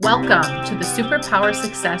Welcome to the Superpower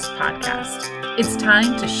Success Podcast. It's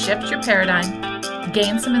time to shift your paradigm,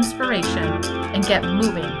 gain some inspiration, and get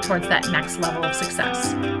moving towards that next level of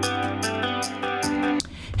success.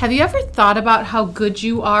 Have you ever thought about how good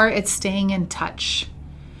you are at staying in touch?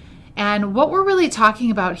 And what we're really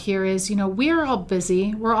talking about here is, we are all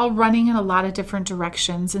busy. We're all running in a lot of different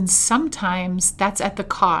directions. And sometimes that's at the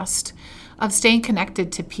cost of staying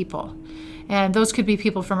connected to people. And those could be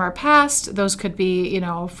people from our past. Those could be,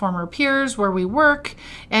 former peers where we work.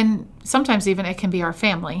 And sometimes even it can be our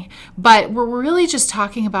family. But we're really just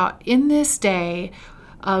talking about in this day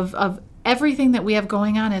of everything that we have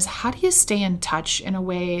going on is how do you stay in touch in a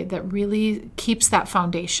way that really keeps that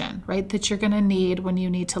foundation, right, that you're going to need when you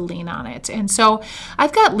need to lean on it. And so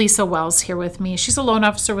I've got Lisa Wells here with me. She's a loan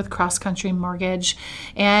officer with Cross Country Mortgage,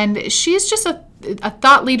 and she's just a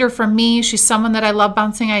thought leader for me. She's someone that I love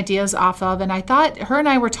bouncing ideas off of, and I thought her and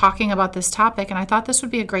I were talking about this topic, and I thought this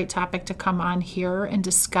would be a great topic to come on here and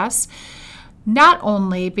discuss. Not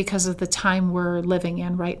only because of the time we're living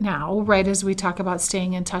in right now, right, as we talk about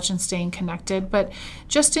staying in touch and staying connected, but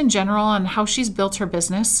just in general on how she's built her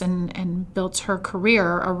business and built her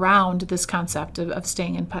career around this concept of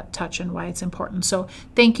staying in touch and why it's important. So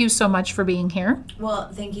thank you so much for being here.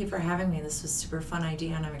 Well, thank you for having me. This was a super fun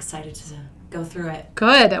idea, and I'm excited to go through it.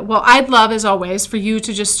 Good. Well, I'd love, as always, for you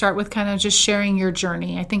to just start with kind of just sharing your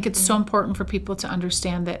journey. I think it's so important for people to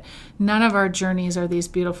understand that none of our journeys are these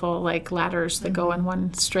beautiful like ladders that go in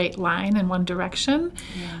one straight line in one direction.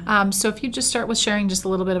 Yeah. So if you just start with sharing just a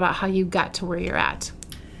little bit about how you got to where you're at.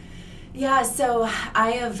 Yeah, so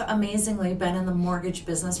I have amazingly been in the mortgage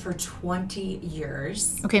business for 20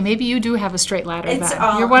 years. Okay, maybe you do have a straight ladder. It's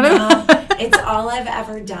all I've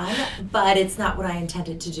ever done, but it's not what I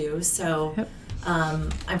intended to do. So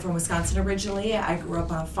I'm from Wisconsin originally. I grew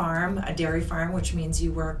up on a farm, a dairy farm, which means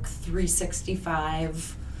you work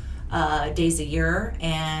 365 days a year.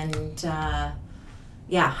 And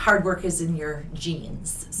hard work is in your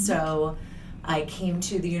genes. So I came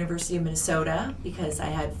to the University of Minnesota because I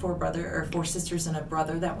had four sisters and a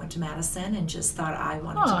brother that went to Madison and just thought I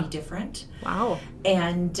wanted to be different. Wow.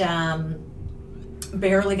 And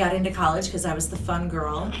barely got into college because I was the fun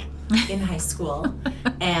girl in high school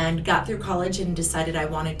and got through college and decided I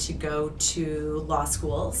wanted to go to law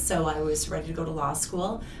school. So I was ready to go to law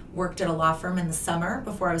school, worked at a law firm in the summer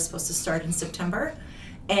before I was supposed to start in September,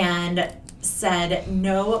 and said,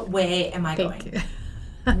 no way am I going.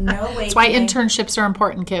 No way. That's why internships are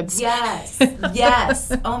important, kids. Yes.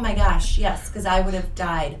 Oh my gosh, yes, because I would have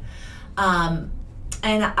died.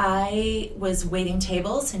 And I was waiting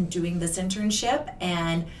tables and doing this internship,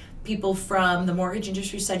 and people from the mortgage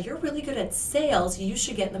industry said, you're really good at sales, you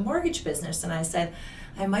should get in the mortgage business. And I said,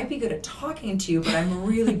 I might be good at talking to you, but I'm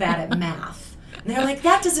really bad at math. And they're like,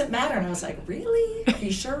 that doesn't matter. And I was like, really? Are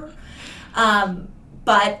you sure?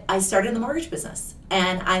 But I started in the mortgage business,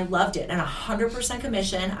 and I loved it. And 100%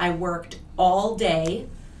 commission. I worked all day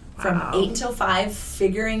from 8 until 5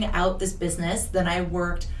 figuring out this business. Then I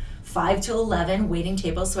worked 5 till 11 waiting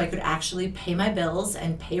tables so I could actually pay my bills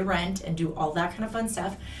and pay rent and do all that kind of fun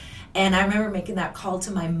stuff. And I remember making that call to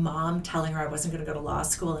my mom, telling her I wasn't going to go to law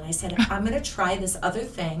school. And I said, I'm going to try this other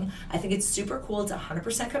thing. I think it's super cool. It's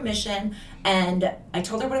 100% commission. And I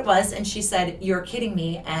told her what it was, and she said, you're kidding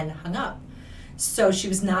me, and hung up. So she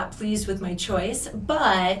was not pleased with my choice,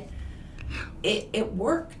 but it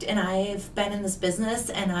worked. And I've been in this business,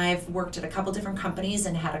 and I've worked at a couple different companies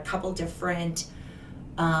and had a couple different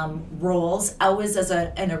roles. Always as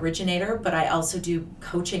an originator, but I also do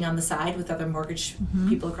coaching on the side with other mortgage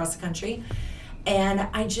people across the country. And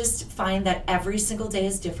I just find that every single day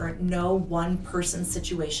is different. No one person's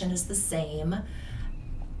situation is the same.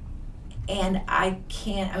 And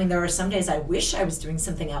there are some days I wish I was doing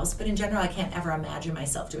something else, but in general, I can't ever imagine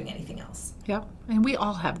myself doing anything else. Yep. And we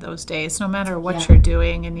all have those days, no matter what you're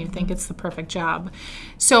doing and you think it's the perfect job.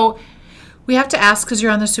 So we have to ask, because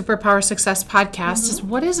you're on the Superpower Success Podcast, is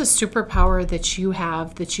what is a superpower that you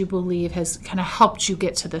have that you believe has kind of helped you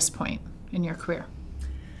get to this point in your career?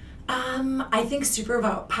 I think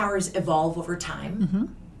superpowers evolve over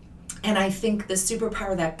time. And I think the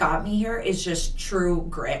superpower that got me here is just true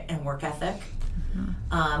grit and work ethic.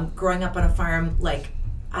 Growing up on a farm,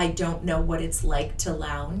 I don't know what it's like to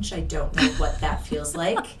lounge. I don't know what that feels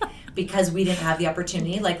like because we didn't have the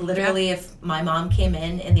opportunity. Literally, if my mom came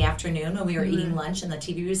in the afternoon when we were eating lunch and the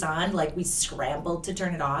TV was on, we scrambled to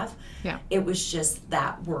turn it off. Yeah. It was just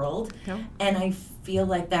that world. Yeah. And I feel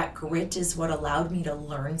like that grit is what allowed me to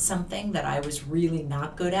learn something that I was really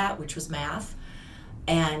not good at, which was math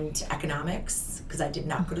and economics, because I did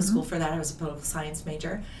not go to school for that. I was a political science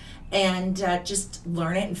major. And just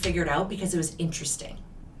learn it and figure it out because it was interesting.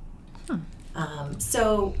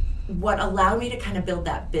 So what allowed me to kind of build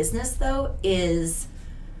that business, though, is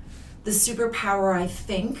the superpower, I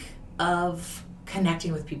think, of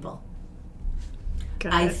connecting with people.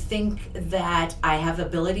 I think that I have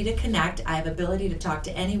ability to connect. I have ability to talk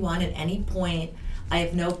to anyone at any point. I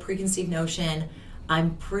have no preconceived notion.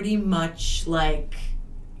 I'm pretty much like,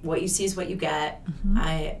 what you see is what you get.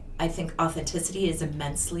 I think authenticity is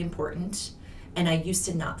immensely important. And I used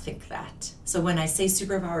to not think that. So when I say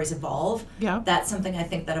superpowers evolve, that's something I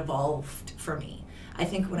think that evolved for me. I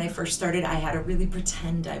think when I first started, I had to really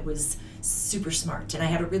pretend I was super smart. And I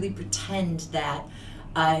had to really pretend that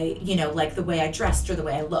I, like the way I dressed or the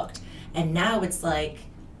way I looked. And now it's like,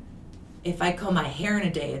 if I comb my hair in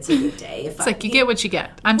a day, it's a good day. It's like you get what you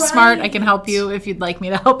get. I'm smart. I can help you if you'd like me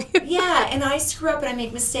to help you. Yeah, and I screw up and I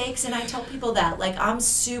make mistakes, and I tell people that. Like, I'm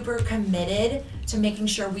super committed to making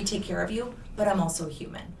sure we take care of you, but I'm also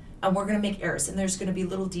human. And we're going to make errors, and there's going to be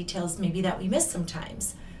little details maybe that we miss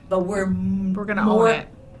sometimes. But we're going to own it.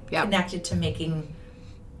 Connected to making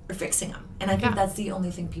or fixing them. And I think that's the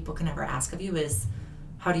only thing people can ever ask of you is,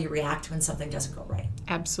 how do you react when something doesn't go right?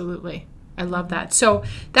 Absolutely. I love that. So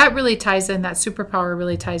that really ties in, that superpower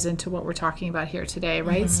really ties into what we're talking about here today,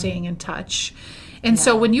 right? Staying in touch. And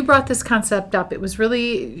so when you brought this concept up, it was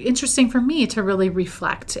really interesting for me to really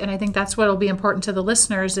reflect. And I think that's what will be important to the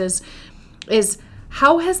listeners is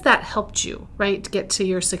how has that helped you, right, to get to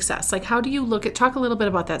your success? Like, how do you talk a little bit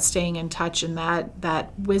about that staying in touch and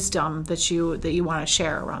that wisdom that you want to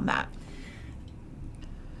share around that?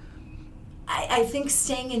 I think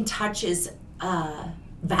staying in touch is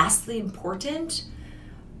vastly important,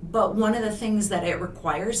 but one of the things that it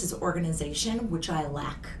requires is organization, which I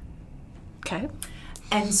lack. Okay.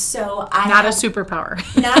 And so Not a superpower.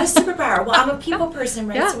 Not a superpower. Well, I'm a people person,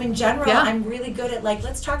 right? So in general, I'm really good at like,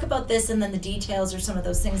 let's talk about this, and then the details or some of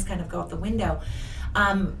those things kind of go out the window.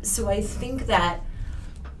 So I think that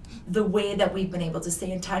the way that we've been able to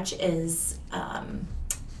stay in touch is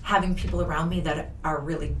having people around me that are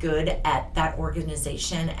really good at that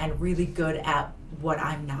organization and really good at what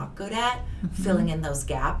I'm not good at, filling in those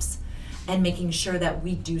gaps and making sure that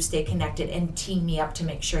we do stay connected, and team me up to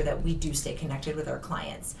make sure that we do stay connected with our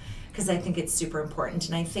clients, because I think it's super important.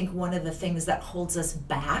 And I think one of the things that holds us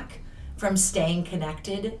back from staying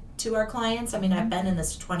connected to our clients, I mean, I've been in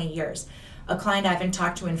this 20 years. A client I haven't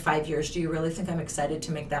talked to in 5 years, do you really think I'm excited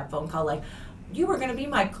to make that phone call? Like, you were going to be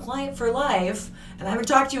my client for life, and I haven't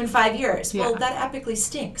talked to you in 5 years. Well, that epically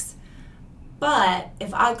stinks. But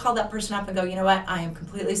if I call that person up and go, you know what, I am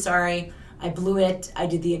completely sorry. I blew it. I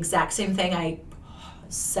did the exact same thing I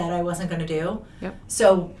said I wasn't going to do.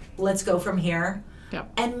 So let's go from here.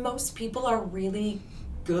 And most people are really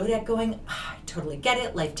good at going, I totally get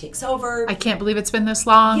it. Life takes over. I can't believe it's been this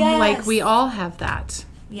long. Like, we all have that.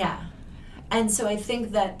 Yeah. And so I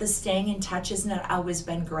think that the staying in touch has not always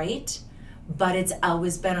been great, but it's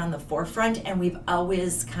always been on the forefront, and we've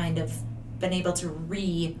always kind of been able to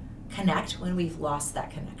reconnect when we've lost that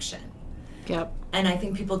connection. And I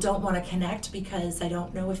think people don't want to connect because I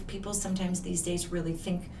don't know if people sometimes these days really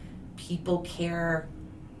think people care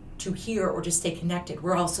to hear or to stay connected.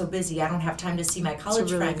 We're all so busy. I don't have time to see my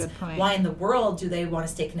college friends. Why in the world do they want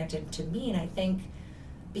to stay connected to me? And I think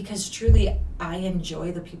because truly I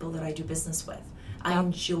enjoy the people that I do business with. I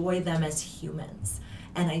enjoy them as humans.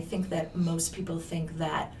 And I think that most people think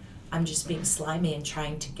that I'm just being slimy and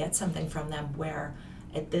trying to get something from them, where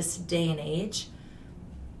at this day and age,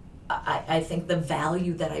 I think the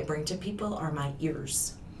value that I bring to people are my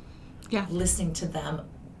ears. Listening to them,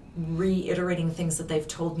 reiterating things that they've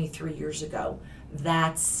told me 3 years ago.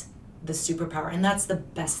 That's the superpower. And that's the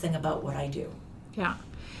best thing about what I do.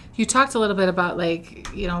 You talked a little bit about, like,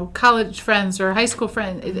 college friends or high school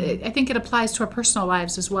friends. I think it applies to our personal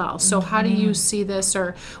lives as well. So how do you see this,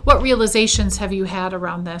 or what realizations have you had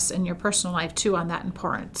around this in your personal life too, on that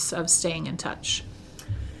importance of staying in touch?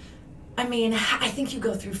 I mean, I think you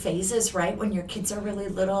go through phases, right? When your kids are really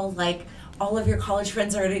little, like all of your college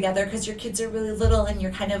friends are together because your kids are really little, and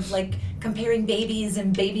you're kind of like comparing babies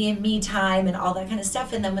and baby and me time and all that kind of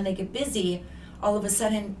stuff. And then when they get busy, all of a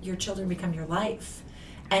sudden your children become your life.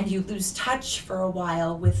 And you lose touch for a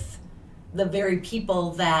while with the very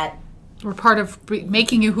people that were part of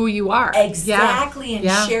making you who you are. Exactly.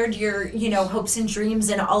 And shared your, hopes and dreams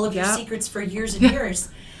and all of your secrets for years and years.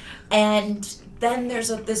 And then there's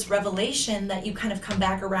this revelation that you kind of come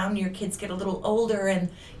back around, and your kids get a little older, and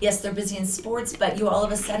yes, they're busy in sports, but you all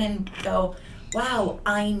of a sudden go, wow,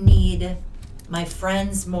 I need my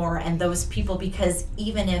friends more and those people, because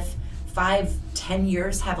even if 5-10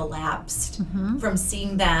 years have elapsed from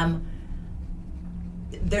seeing them,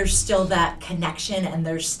 there's still that connection, and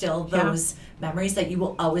there's still those memories that you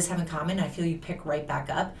will always have in common. I feel you pick right back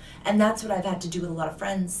up. And that's what I've had to do with a lot of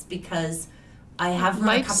friends, because I have run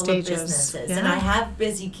Life a couple stages. of businesses, and I have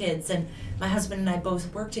busy kids, and my husband and I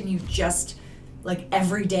both worked, and you just, like,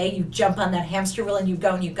 every day you jump on that hamster wheel and you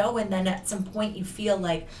go, and then at some point you feel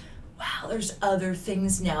like, wow, there's other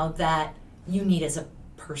things now that you need as a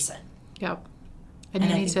person. Yep. And I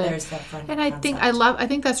think there's that fun And I concept.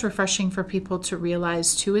 think that's refreshing for people to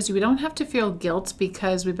realize too, is we don't have to feel guilt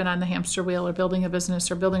because we've been on the hamster wheel or building a business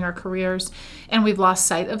or building our careers and we've lost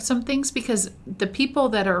sight of some things, because the people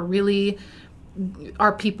that are really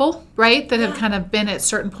our people, right, that have kind of been at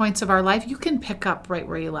certain points of our life, you can pick up right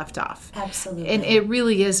where you left off. Absolutely. And it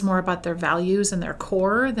really is more about their values and their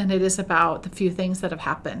core than it is about the few things that have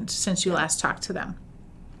happened since you last talked to them.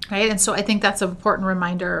 Right? And so I think that's an important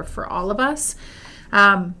reminder for all of us.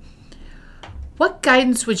 What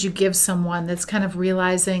guidance would you give someone that's kind of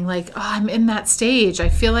realizing, like, oh, I'm in that stage. I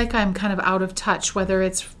feel like I'm kind of out of touch, whether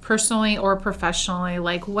it's personally or professionally.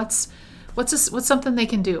 Like, what's something they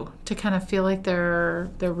can do to kind of feel like they're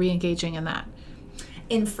re-engaging in that?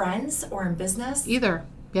 In friends or in business? Either,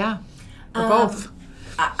 yeah, or both.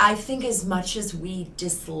 I think as much as we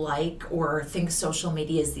dislike or think social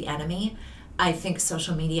media is the enemy, I think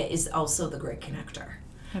social media is also the great connector.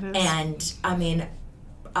 It is. And I mean,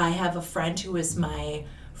 I have a friend who was my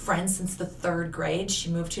friend since the 3rd grade. She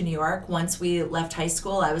moved to New York. Once we left high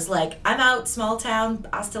school, I was like, I'm out, small town,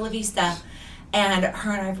 hasta la vista. And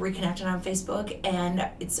her and I have reconnected on Facebook, and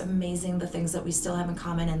it's amazing the things that we still have in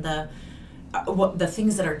common, and the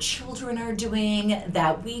things that our children are doing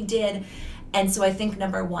that we did. And so I think,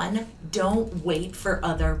 number one, don't wait for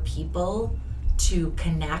other people to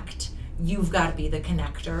connect. You've got to be the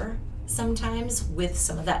connector sometimes with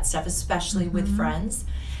some of that stuff, especially with friends.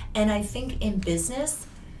 And I think in business,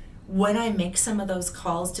 when I make some of those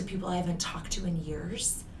calls to people I haven't talked to in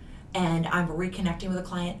years, and I'm reconnecting with a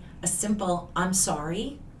client, a simple, I'm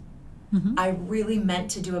sorry, I really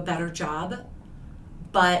meant to do a better job,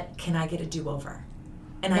 but can I get a do-over?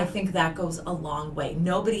 And I think that goes a long way.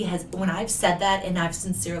 Nobody has, when I've said that and I've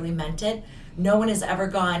sincerely meant it, no one has ever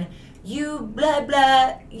gone, you blah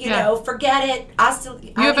blah, you know, forget it.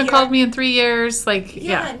 You haven't called me in 3 years. Like,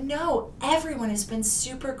 no. Everyone has been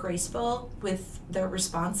super graceful with their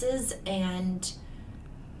responses, and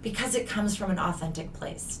because it comes from an authentic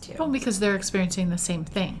place too. Well, because they're experiencing the same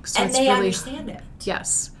thing, so and it's they really understand it.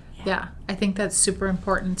 Yes. Yeah, I think that's super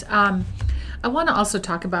important. I want to also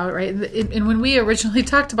talk about, right, and when we originally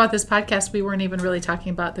talked about this podcast, we weren't even really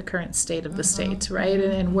talking about the current state of the state, right,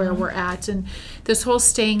 and where we're at. And this whole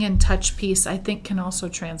staying in touch piece, I think, can also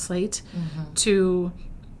translate to,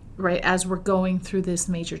 right, as we're going through this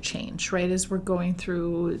major change, right, as we're going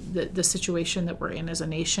through the situation that we're in as a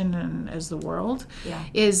nation and as the world,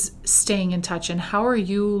 is staying in touch. And how are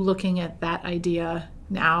you looking at that idea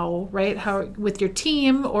now, right? How, with your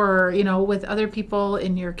team, or, you know, with other people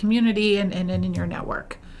in your community and in your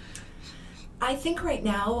network? I think right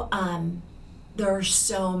now there are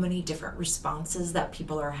so many different responses that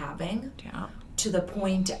people are having, to the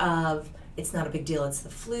point of it's not a big deal, it's the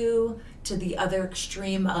flu, to the other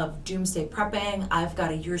extreme of doomsday prepping. I've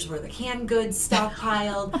got a year's worth of canned goods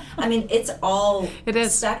stockpiled. I mean, it's all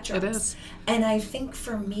spectrums. It is. And I think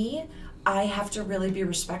for me, I have to really be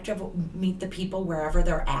respectful, meet the people wherever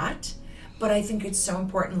they're at. But I think it's so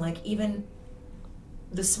important, like even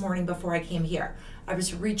this morning before I came here, I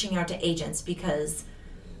was reaching out to agents because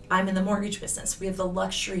I'm in the mortgage business. We have the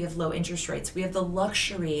luxury of low interest rates. We have the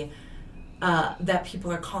luxury that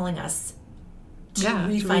people are calling us to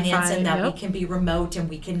refinance, and that we can be remote and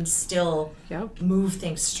we can still move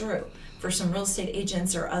things through. For some real estate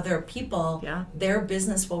agents or other people, their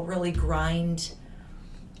business will really grind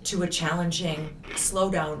to a challenging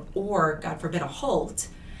slowdown or, God forbid, a halt.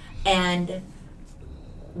 And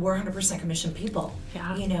we're 100% commission people.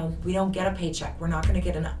 You know, we don't get a paycheck. We're not going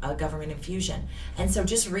to get a government infusion. And so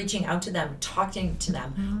just reaching out to them, talking to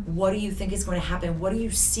them, what do you think is going to happen? What are you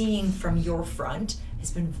seeing from your front has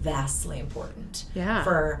been vastly important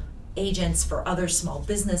for agents, for other small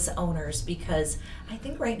business owners, because I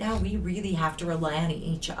think right now we really have to rely on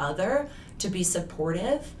each other to be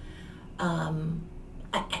supportive.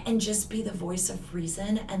 And just be the voice of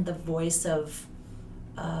reason and the voice of,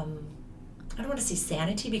 I don't want to say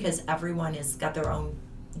sanity, because everyone has got their own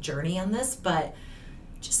journey on this, but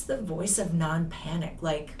just the voice of non-panic.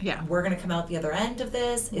 Like, we're going to come out the other end of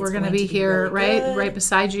this. We're going to be here, really right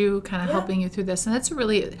beside you, kind of helping you through this. And that's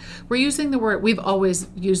we're using the word, we've always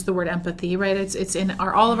used the word empathy, right? It's in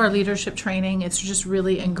all of our leadership training. It's just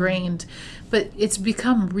really ingrained, but it's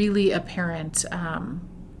become really apparent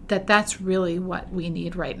that's really what we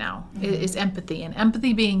need right now, is empathy. And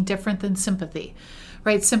empathy being different than sympathy,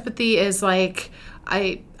 right? Sympathy is like,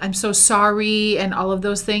 I'm so sorry and all of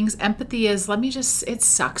those things. Empathy is, it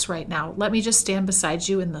sucks right now. Let me just stand beside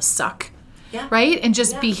you in the suck. Yeah. Right? And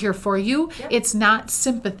just be here for you. Yep. It's not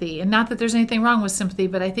sympathy. And not that there's anything wrong with sympathy,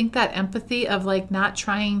 but I think that empathy of like not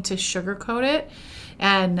trying to sugarcoat it.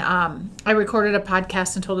 And I recorded a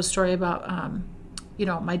podcast and told a story about,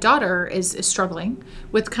 my daughter is struggling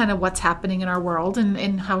with kind of what's happening in our world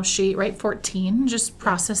and how she, 14, just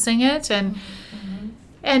processing it. And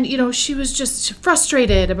she was just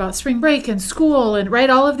frustrated about spring break and school and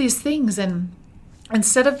all of these things. And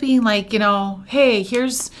instead of being like, hey,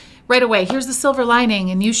 here's the silver lining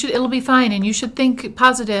and it'll be fine and you should think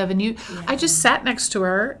positive. And I just sat next to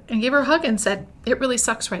her and gave her a hug and said, it really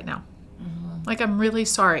sucks right now. Like, I'm really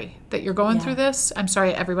sorry that you're going through this. I'm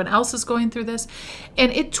sorry everyone else is going through this.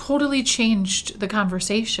 And it totally changed the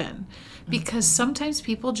conversation because sometimes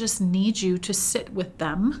people just need you to sit with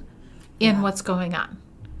them in what's going on.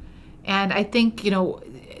 And I think,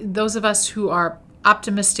 those of us who are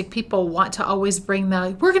optimistic people want to always bring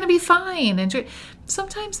we're going to be fine. And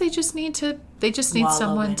sometimes they just need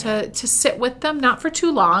someone to sit with them, not for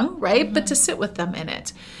too long, right? But to sit with them in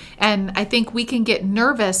it. And I think we can get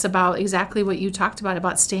nervous about exactly what you talked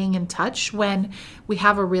about staying in touch when we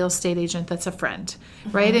have a real estate agent that's a friend,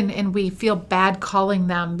 right? And we feel bad calling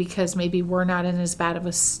them because maybe we're not in as bad of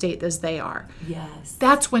a state as they are. Yes.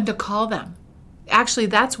 That's when to call them. Actually,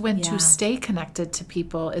 that's when to stay connected to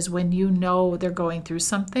people, is when they're going through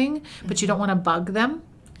something, but you don't want to bug them.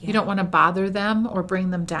 Yeah. You don't want to bother them or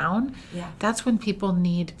bring them down. Yeah. That's when people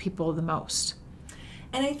need people the most.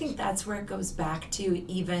 And I think that's where it goes back to,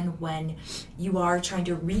 even when you are trying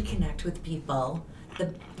to reconnect with people,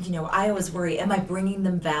 I always worry, am I bringing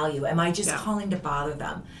them value? Am I just calling to bother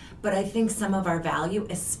them? But I think some of our value,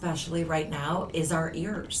 especially right now, is our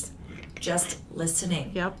ears. Just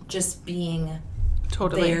listening. Yep. Just being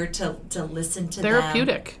there to listen to them.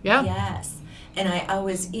 Therapeutic. Yeah. Yes. And I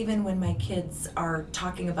always, even when my kids are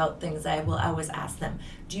talking about things, I will always ask them,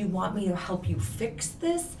 do you want me to help you fix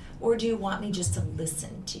this? Or do you want me just to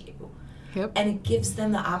listen to you? Yep. And it gives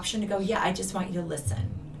them the option to go, I just want you to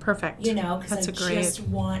listen. Perfect. Because I just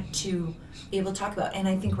want to be able to talk about it. And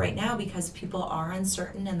I think right now, because people are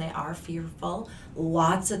uncertain and they are fearful,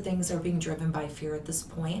 lots of things are being driven by fear at this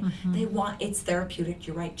point. It's therapeutic,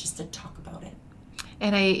 you're right, just to talk about it.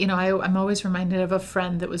 And I'm always reminded of a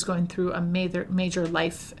friend that was going through a major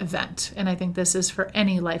life event. And I think this is for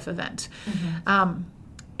any life event.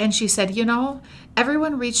 And she said,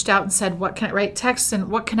 everyone reached out and said, what can I write texts and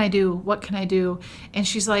what can I do? What can I do? And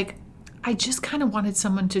she's like, I just kind of wanted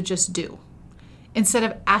someone to just do. Instead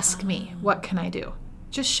of ask me, what can I do?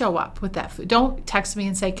 Just show up with that food. Don't text me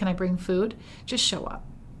and say, can I bring food? Just show up.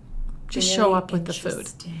 Just show up with the food.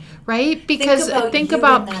 Right? Because think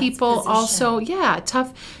about people also,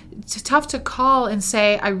 tough to call and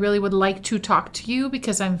say, I really would like to talk to you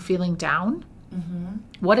because I'm feeling down.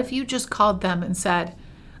 What if you just called them and said,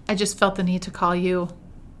 I just felt the need to call you.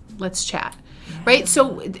 Let's chat. Right?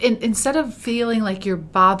 So instead of feeling like you're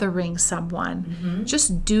bothering someone,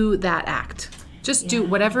 just do that act. Just do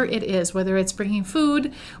whatever it is, whether it's bringing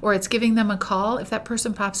food or it's giving them a call. If that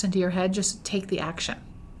person pops into your head, just take the action.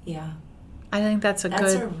 Yeah. I think that's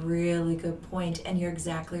a really good point. And you're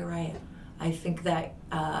exactly right. I think that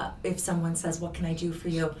if someone says, what can I do for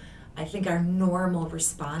you? I think our normal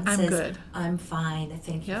response is, good. I'm fine.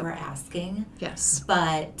 Thank you for asking. Yes.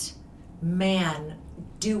 But man,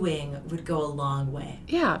 doing would go a long way.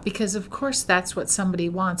 Yeah, because of course that's what somebody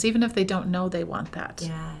wants, even if they don't know they want that.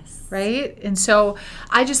 Yes. Right? And so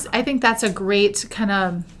I think that's a great kind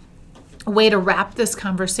of way to wrap this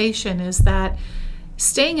conversation, is that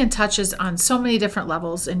staying in touch is on so many different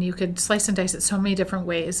levels, and you could slice and dice it so many different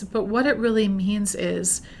ways. But what it really means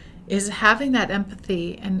is having that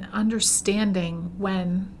empathy and understanding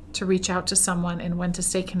when to reach out to someone and when to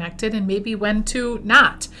stay connected and maybe when to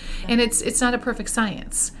not. And it's not a perfect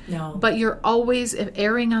science. No. But you're always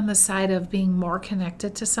erring on the side of being more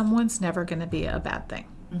connected to someone's never going to be a bad thing.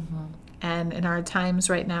 And in our times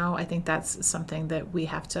right now, I think that's something that we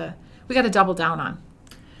got to double down on.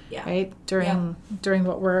 Yeah. Right? During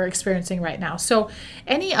what we're experiencing right now. So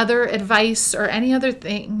any other advice or any other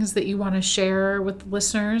things that you want to share with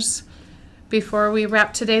listeners before we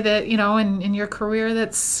wrap today that, in your career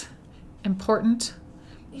that's important?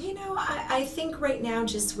 I think right now,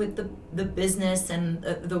 just with the business and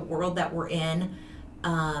the world that we're in,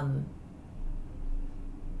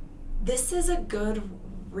 this is a good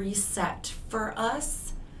reset for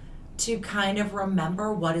us to kind of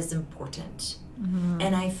remember what is important.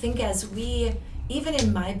 And I think as we even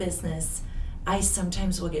in my business, I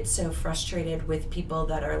sometimes will get so frustrated with people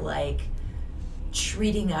that are like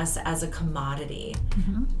treating us as a commodity,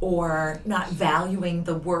 or not valuing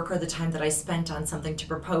the work or the time that I spent on something to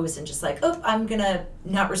propose, and just like, oh, I'm gonna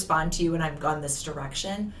not respond to you and I've gone this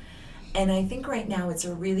direction. And I think right now it's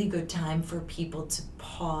a really good time for people to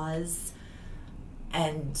pause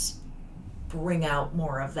and bring out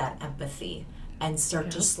more of that empathy and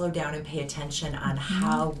start to slow down and pay attention on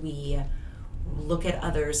how we look at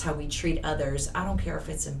others, how we treat others. I don't care if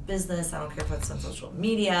it's in business, I don't care if it's on social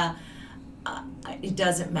media, it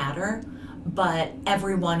doesn't matter, but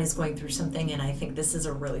everyone is going through something, and I think this is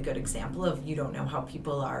a really good example of you don't know how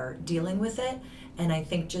people are dealing with it. And I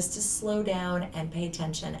think just to slow down and pay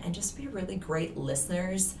attention and just be really great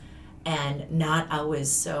listeners, and not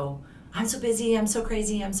always so, I'm so busy, I'm so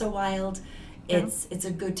crazy, I'm so wild. It's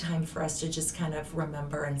a good time for us to just kind of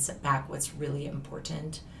remember and sit back what's really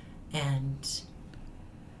important. And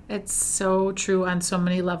it's so true on so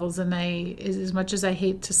many levels. And as much as I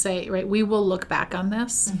hate to say, right, we will look back on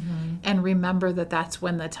this and remember that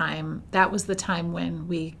that was the time when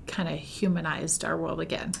we kind of humanized our world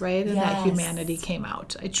again, right? And that humanity came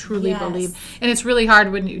out. I truly believe. And it's really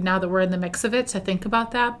hard now that we're in the mix of it to think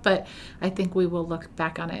about that. But I think we will look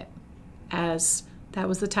back on it as that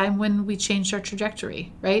was the time when we changed our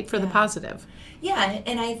trajectory, right? For the positive. Yeah.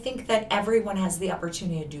 And I think that everyone has the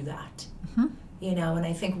opportunity to do that. You know, and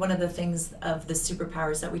I think one of the things of the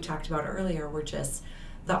superpowers that we talked about earlier were just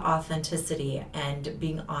the authenticity and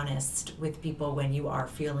being honest with people when you are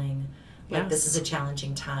feeling like this is a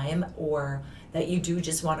challenging time, or that you do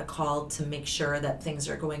just want to call to make sure that things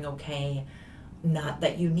are going okay. Not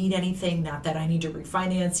that you need anything, not that I need to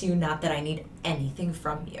refinance you, not that I need anything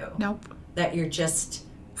from you. Nope. That you're just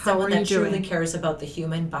someone that truly cares about the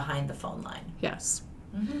human behind the phone line. Yes.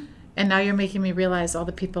 And now you're making me realize all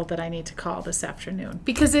the people that I need to call this afternoon,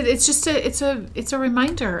 because it's just it's a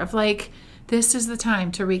reminder of like, this is the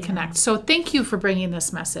time to reconnect. So thank you for bringing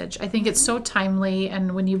this message. I think it's so timely.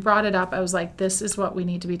 And when you brought it up, I was like, this is what we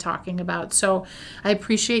need to be talking about. So I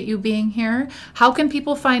appreciate you being here. How can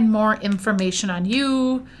people find more information on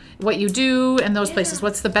you, what you do, and those places?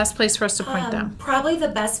 What's the best place for us to point them? Probably the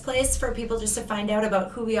best place for people just to find out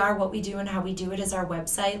about who we are, what we do, and how we do it is our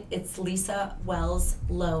website. It's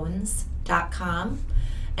lisawellsloans.com.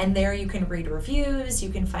 And there you can read reviews, you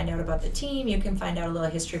can find out about the team, you can find out a little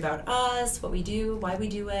history about us, what we do, why we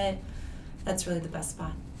do it. That's really the best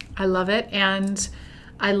spot. I love it. And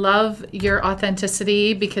I love your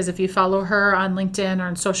authenticity, because if you follow her on LinkedIn or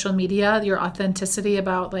on social media, your authenticity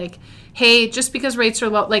about like, hey, just because rates are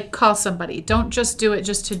low, like call somebody. Don't just do it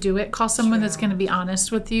just to do it. Call someone that's going to be honest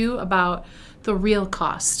with you about the real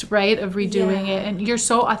cost, right, of redoing it. And you're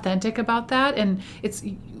so authentic about that. And it's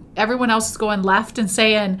everyone else is going left and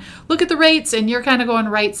saying, look at the rates. And you're kind of going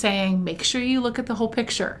right saying, make sure you look at the whole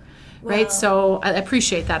picture. Right. So I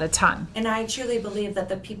appreciate that a ton. And I truly believe that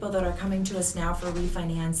the people that are coming to us now for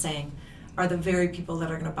refinancing are the very people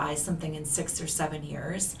that are going to buy something in 6 or 7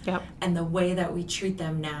 years. Yep. And the way that we treat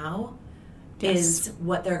them now is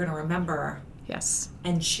what they're going to remember. Yes.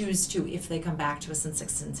 And choose to if they come back to us in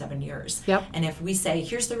 6 and 7 years. Yep. And if we say,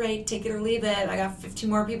 here's the rate, take it or leave it, I got 15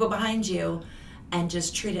 more people behind you, and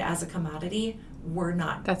just treat it as a commodity, we're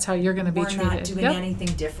not. That's how you're going to be treated. We're not doing anything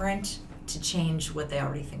different to change what they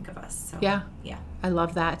already think of us. So, yeah. I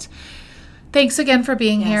love that. Thanks again for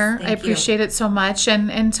being here. I appreciate it so much.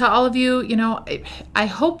 And to all of you, you know, I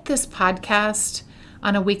hope this podcast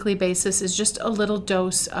on a weekly basis is just a little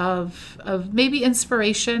dose of maybe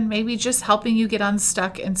inspiration, maybe just helping you get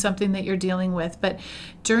unstuck in something that you're dealing with. But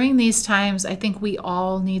during these times, I think we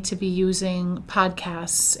all need to be using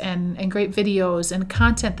podcasts and great videos and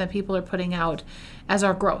content that people are putting out as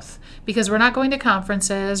our growth, because we're not going to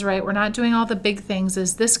conferences, right? We're not doing all the big things.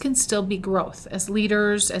 This can still be growth as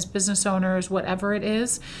leaders, as business owners, whatever it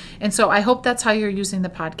is. And so I hope that's how you're using the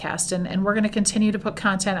podcast. And we're going to continue to put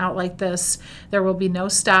content out like this. There will be no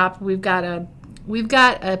stop. We've got a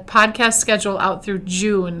podcast schedule out through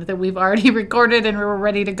June that we've already recorded and we're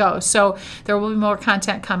ready to go. So there will be more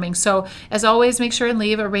content coming. So as always, make sure and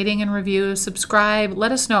leave a rating and review, subscribe.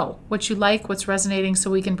 Let us know what you like, what's resonating, so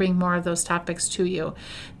we can bring more of those topics to you.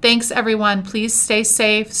 Thanks, everyone. Please stay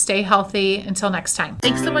safe, stay healthy. Until next time.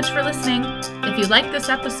 Thanks so much for listening. If you like this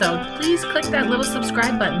episode, please click that little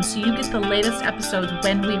subscribe button so you get the latest episodes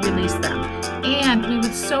when we release them. And we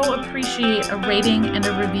would so appreciate a rating and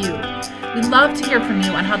a review. We'd love to hear from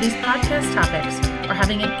you on how these podcast topics are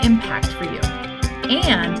having an impact for you.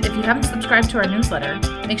 And if you haven't subscribed to our newsletter,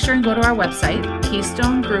 make sure and go to our website,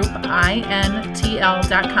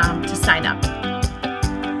 KeystoneGroupINTL.com, to sign up.